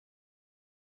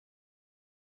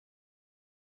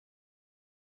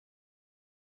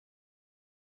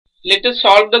Let us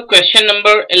solve the question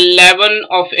number 11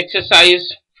 of exercise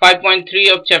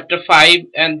 5.3 of chapter 5,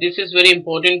 and this is very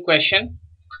important question.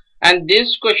 And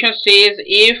this question says,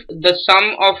 if the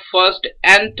sum of first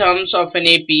n terms of an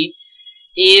AP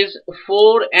is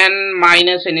 4n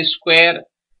minus n square,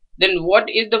 then what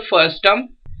is the first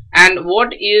term, and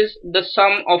what is the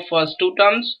sum of first two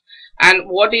terms, and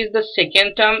what is the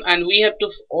second term, and we have to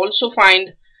also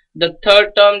find the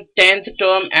third term, 10th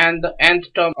term, and the nth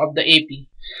term of the AP.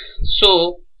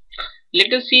 So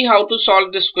let us see how to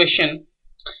solve this question.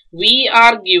 We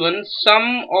are given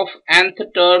sum of nth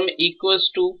term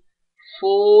equals to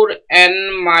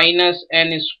 4n minus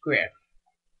n square.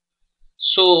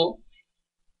 So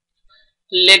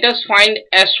let us find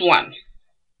S1.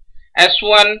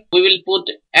 S1, we will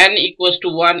put n equals to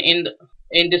 1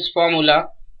 in this formula.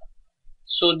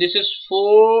 So this is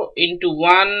 4 into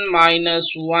 1 minus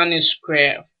 1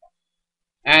 square.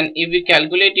 And if we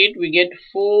calculate it, we get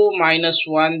 4 minus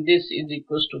 1, this is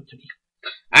equals to 3.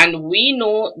 And we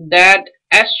know that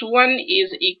S1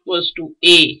 is equals to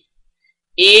A.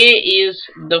 A is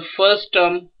the first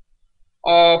term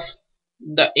of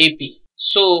the AP.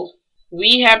 So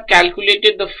we have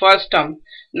calculated the first term.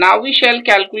 Now we shall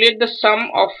calculate the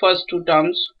sum of first two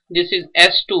terms. This is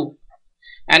S2.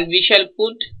 And we shall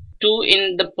put 2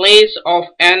 in the place of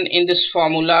n in this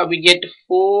formula. We get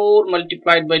 4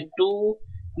 multiplied by 2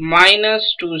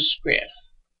 minus 2 square.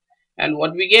 And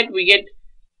what we get? We get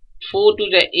 4 to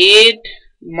the 8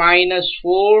 minus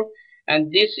 4,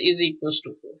 and this is equals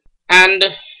to 4. And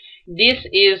this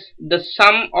is the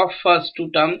sum of first two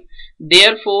term.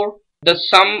 Therefore, the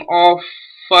sum of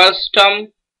first term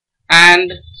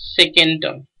and second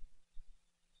term,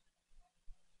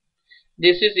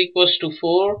 this is equals to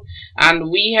 4, and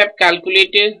we have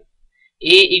calculated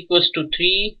A equals to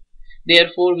 3.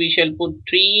 Therefore, we shall put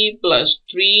 3 plus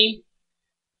 3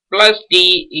 plus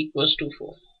D equals to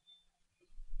 4.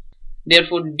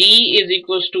 Therefore, D is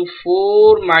equals to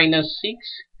 4 minus 6.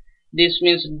 This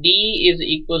means D is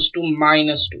equals to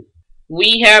minus 2.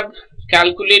 We have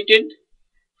calculated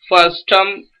first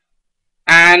term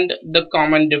and the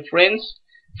common difference.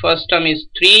 First term is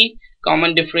 3,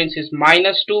 common difference is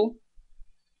minus 2.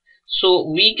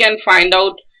 So we can find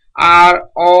out are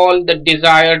all the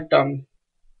desired term.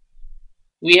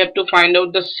 We have to find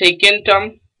out the second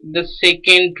term, the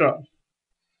second term.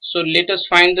 So let us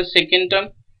find the second term,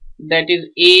 that is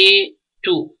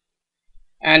A2,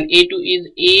 and A2 is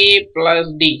A plus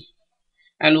D.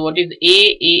 And what is A?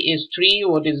 A is 3.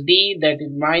 What is D? That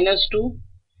is minus 2,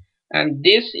 and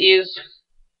this is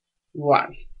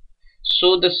 1.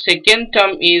 So the second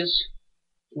term is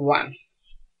 1.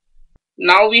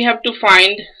 Now we have to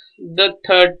find the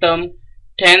third term,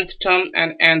 10th term,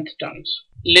 and nth terms.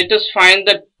 Let us find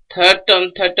the third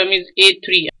term. Third term is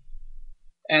A3,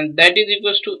 and that is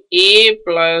equals to A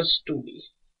plus 2B.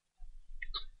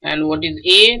 And what is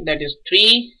A? That is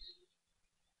 3,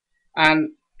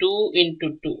 and 2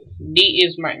 into 2. D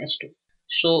is minus 2.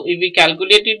 So if we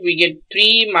calculate it, we get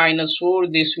 3 minus 4.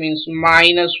 This means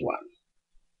minus 1.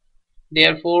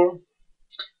 Therefore,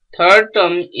 third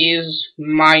term is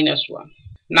minus 1.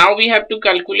 Now we have to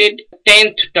calculate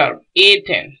 10th term,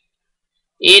 A10.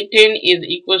 A10 is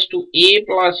equals to A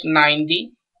plus 9D.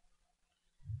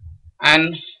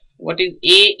 And what is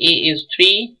A? A is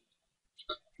 3.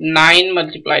 9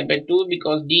 multiplied by 2,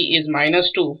 because D is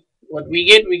minus 2. What we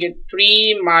get? We get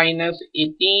 3 minus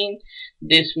 18.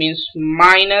 This means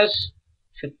minus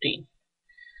 15.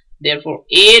 Therefore,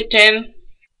 A10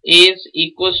 is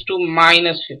equals to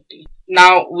minus 15.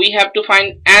 Now we have to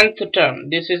find nth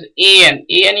term. This is An.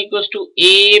 An equals to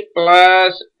A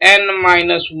plus n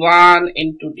minus 1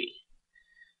 into D.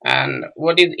 And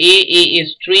what is A? A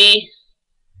is 3.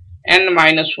 N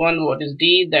minus 1. What is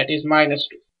D? That is minus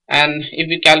 2. And if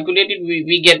we calculate it,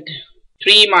 we get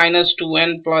 3 minus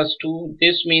 2n plus 2.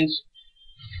 This means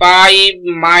 5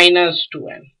 minus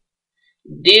 2n.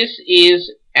 This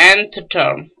is nth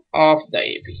term of the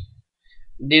AP.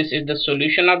 This is the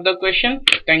solution of the question.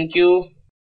 Thank you.